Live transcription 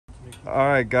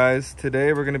Alright guys,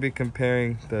 today we're going to be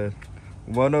comparing the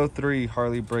 103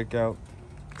 Harley Breakout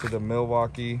to the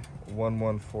Milwaukee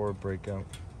 114 Breakout.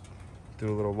 Do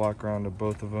a little walk around of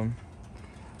both of them.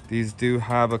 These do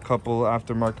have a couple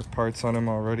aftermarket parts on them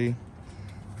already.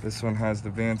 This one has the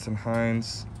Vance &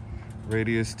 Hines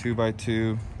radius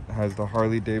 2x2. It has the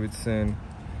Harley Davidson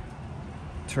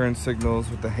turn signals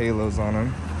with the halos on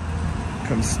them.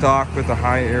 Comes stock with a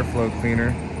high airflow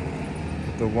cleaner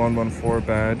with the 114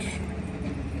 badge.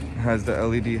 It has the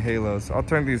LED halos. I'll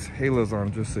turn these halos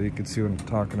on just so you can see what I'm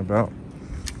talking about.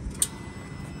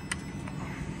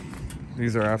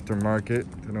 These are aftermarket,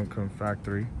 they don't come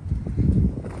factory.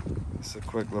 Just a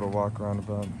quick little walk around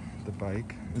about the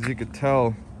bike. As you could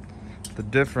tell, the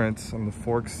difference on the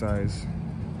fork size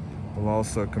will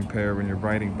also compare when you're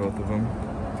riding both of them.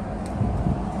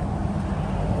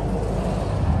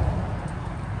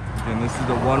 Again, this is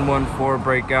the 114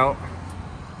 Breakout.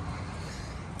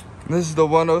 This is the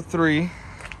 103.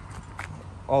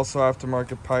 Also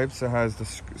aftermarket pipes. It has the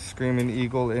Screaming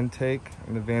Eagle intake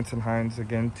and the Vance & Hines,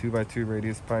 again, 2x2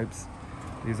 radius pipes.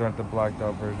 These aren't the blacked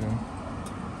out version.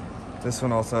 This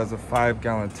one also has a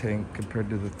 5-gallon tank compared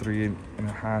to the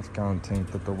 3.5-gallon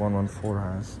tank that the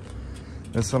 114 has.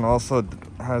 This one also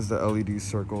has the LED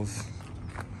circles.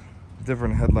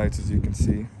 Different headlights, as you can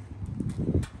see.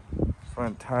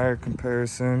 Front tire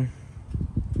comparison.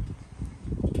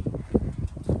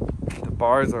 The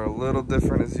bars are a little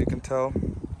different, as you can tell.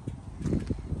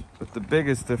 But the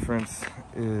biggest difference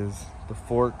is the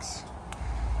forks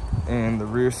and the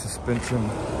rear suspension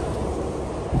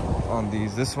on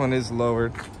these. This one is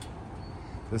lowered.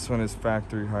 This one is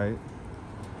factory height.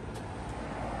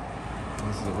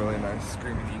 This is a really nice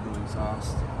Screaming Eagle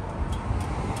exhaust.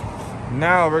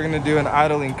 Now we're gonna do an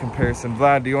idling comparison.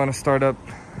 Vlad, do you want to start up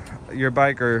your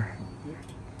bike or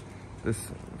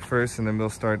this first, and then we'll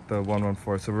start the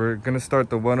 114. So we're gonna start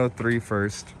the 103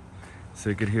 first, so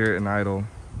you could hear it in idle.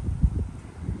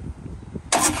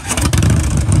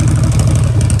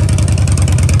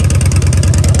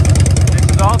 This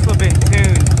has also been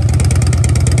tuned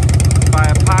by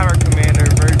a Power Commander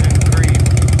version 3.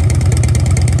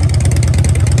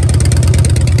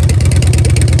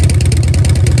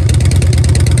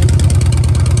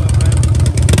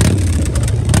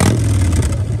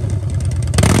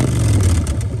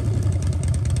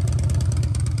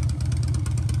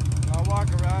 I'll walk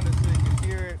around it so you can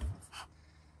hear it.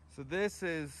 So this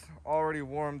is already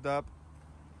warmed up.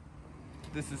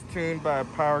 This is tuned by a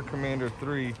Power Commander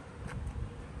 3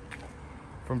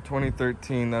 from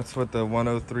 2013. That's what the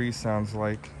 103 sounds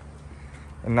like.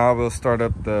 And now we'll start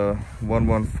up the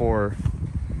 114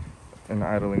 in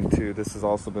idling too. This has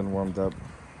also been warmed up.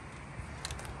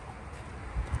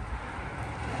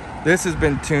 This has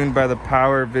been tuned by the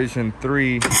Power Vision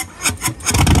 3.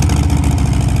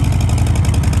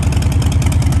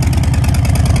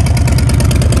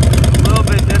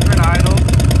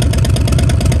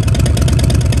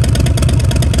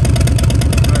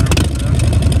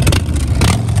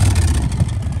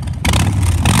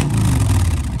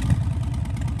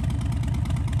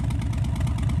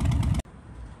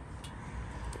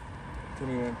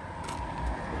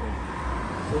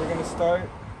 So we're gonna start,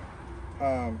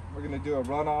 we're gonna do a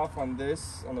runoff on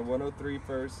this, on the 103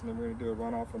 first, and then we're gonna do a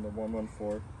runoff on the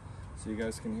 114, so you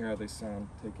guys can hear how they sound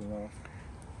taking off.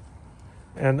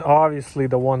 And obviously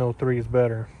the 103 is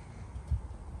better.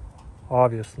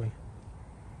 Obviously.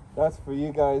 That's for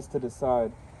you guys to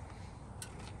decide.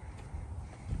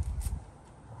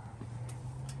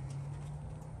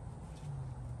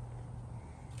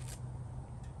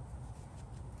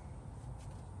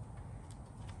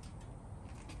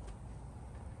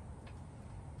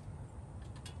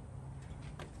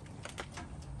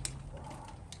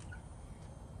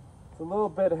 It's a little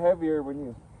bit heavier when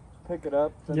you pick it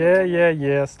up.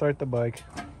 Yeah. Start the bike.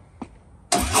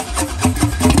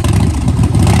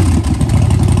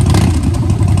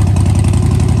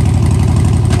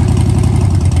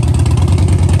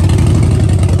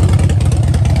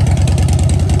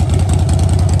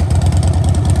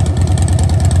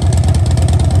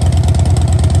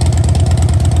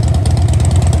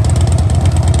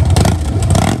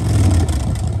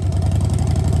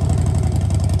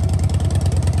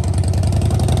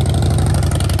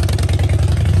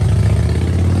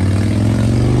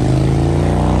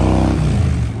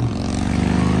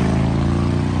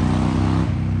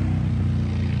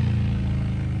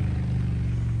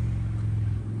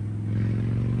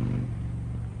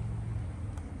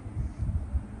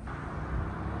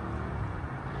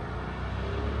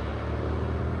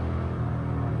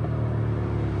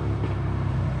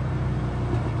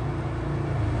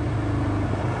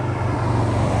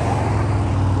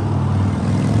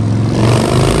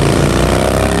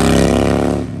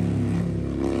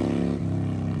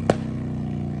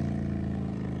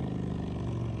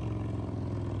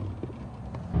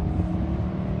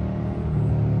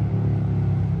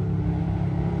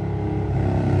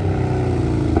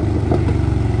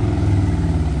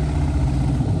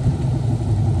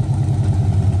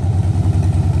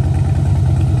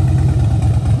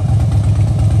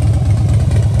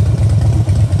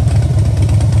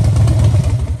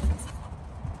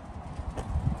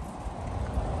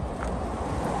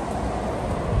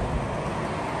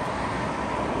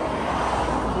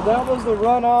 was the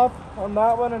runoff on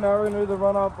that one, and now we're gonna do the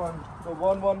runoff on the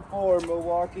 114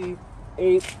 Milwaukee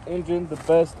 8 engine, the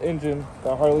best engine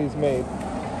that Harley's made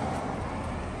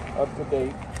up to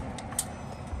date.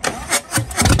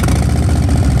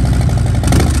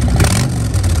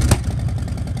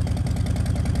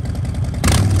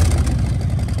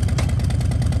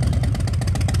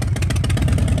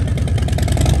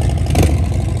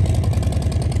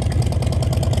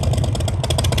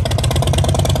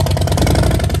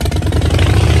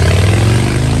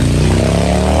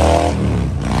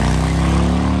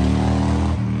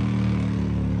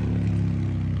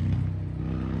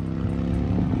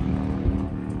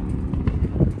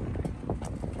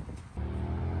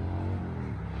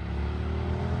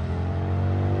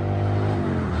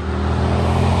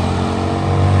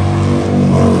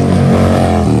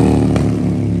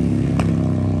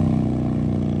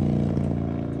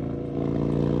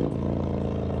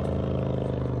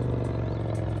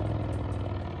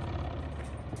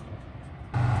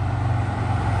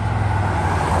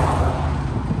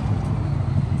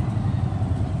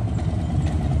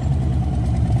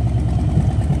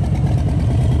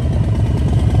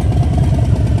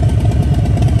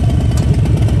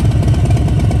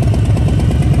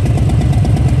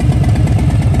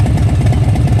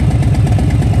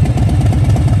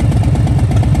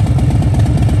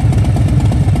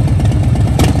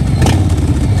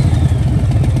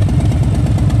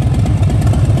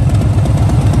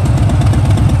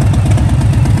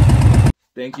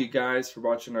 Thank you guys for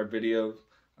watching our video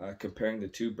comparing the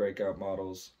two Breakout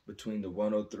models between the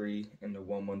 103 and the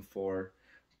 114.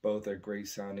 Both are great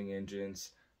sounding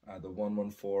engines. The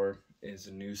 114 is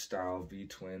a new style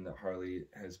V-twin that Harley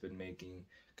has been making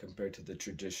compared to the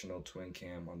traditional twin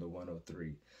cam on the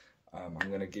 103. I'm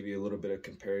going to give you a little bit of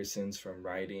comparisons from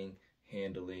riding,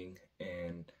 handling,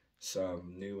 and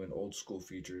some new and old school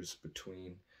features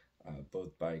between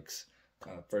both bikes.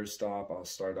 First off, I'll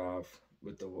start off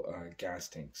with the gas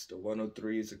tanks. The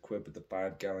 103 is equipped with a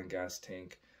 5-gallon gas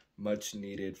tank, much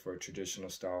needed for a traditional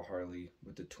style Harley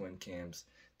with the twin cams.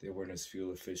 They weren't as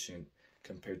fuel efficient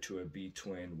compared to a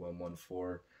V-twin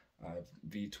 114.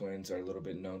 V-twins are a little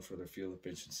bit known for their fuel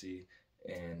efficiency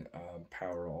and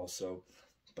power also,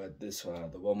 but this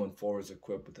the 114 is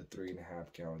equipped with a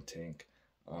 3.5-gallon tank.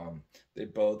 They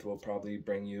both will probably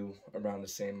bring you around the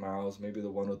same miles. Maybe the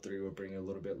 103 will bring you a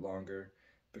little bit longer,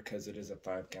 because it is a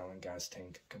 5-gallon gas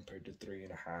tank compared to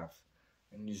 3.5,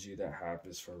 and usually that half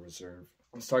is for reserve.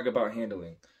 Let's talk about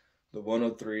handling. The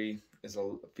 103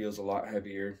 feels a lot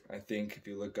heavier. I think if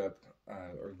you look up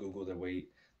or Google the weight,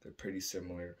 they're pretty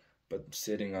similar, but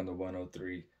sitting on the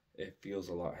 103, it feels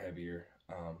a lot heavier.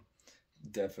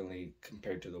 Definitely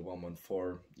compared to the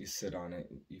 114, you sit on it,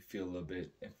 you feel a little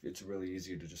bit, it's really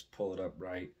easier to just pull it up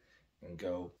right and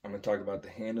go. I'm going to talk about the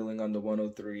handling on the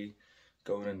 103.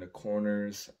 Going into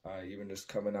corners, even just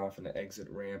coming off an exit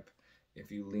ramp.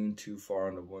 If you lean too far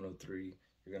on the 103,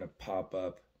 you're gonna pop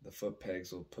up. The foot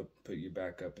pegs will put you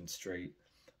back up and straight.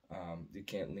 You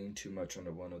can't lean too much on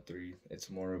the 103.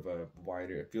 It's more of a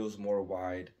wider, it feels more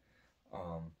wide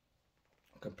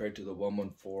compared to the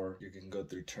 114. You can go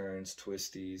through turns,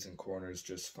 twisties, and corners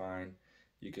just fine.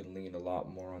 You can lean a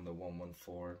lot more on the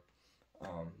 114.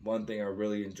 One thing I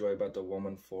really enjoy about the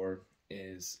 114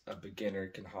 is a beginner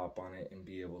can hop on it and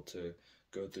be able to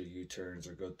go through U-turns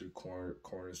or go through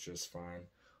corners just fine.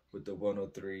 With the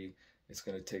 103, it's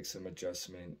going to take some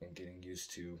adjustment and getting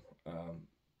used to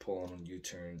pulling on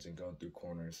U-turns and going through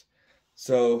corners.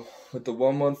 So with the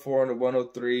 114 and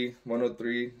the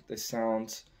 103, they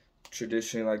sound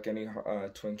traditionally like any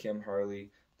twin cam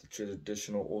Harley, the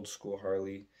traditional old school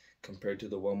Harley. Compared to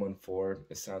the 114,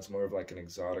 it sounds more of like an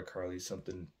exotic Harley,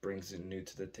 something brings it new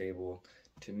to the table.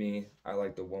 To me, I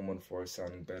like the 114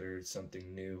 sounding better. It's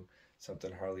something new,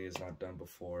 something Harley has not done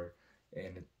before,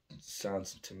 and it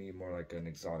sounds to me more like an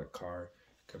exotic car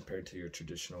compared to your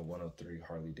traditional 103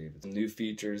 Harley Davidson. New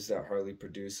features that Harley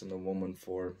produced in the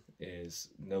 114 is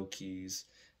no keys.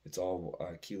 It's all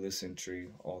keyless entry,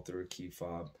 all through a key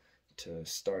fob to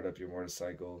start up your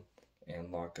motorcycle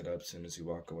and lock it up as soon as you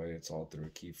walk away. It's all through a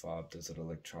key fob, does it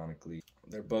electronically.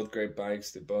 They're both great bikes.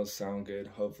 They both sound good.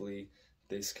 Hopefully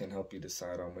this can help you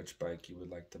decide on which bike you would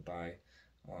like to buy.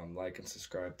 Like and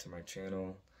subscribe to my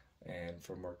channel and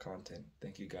for more content.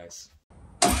 Thank you guys.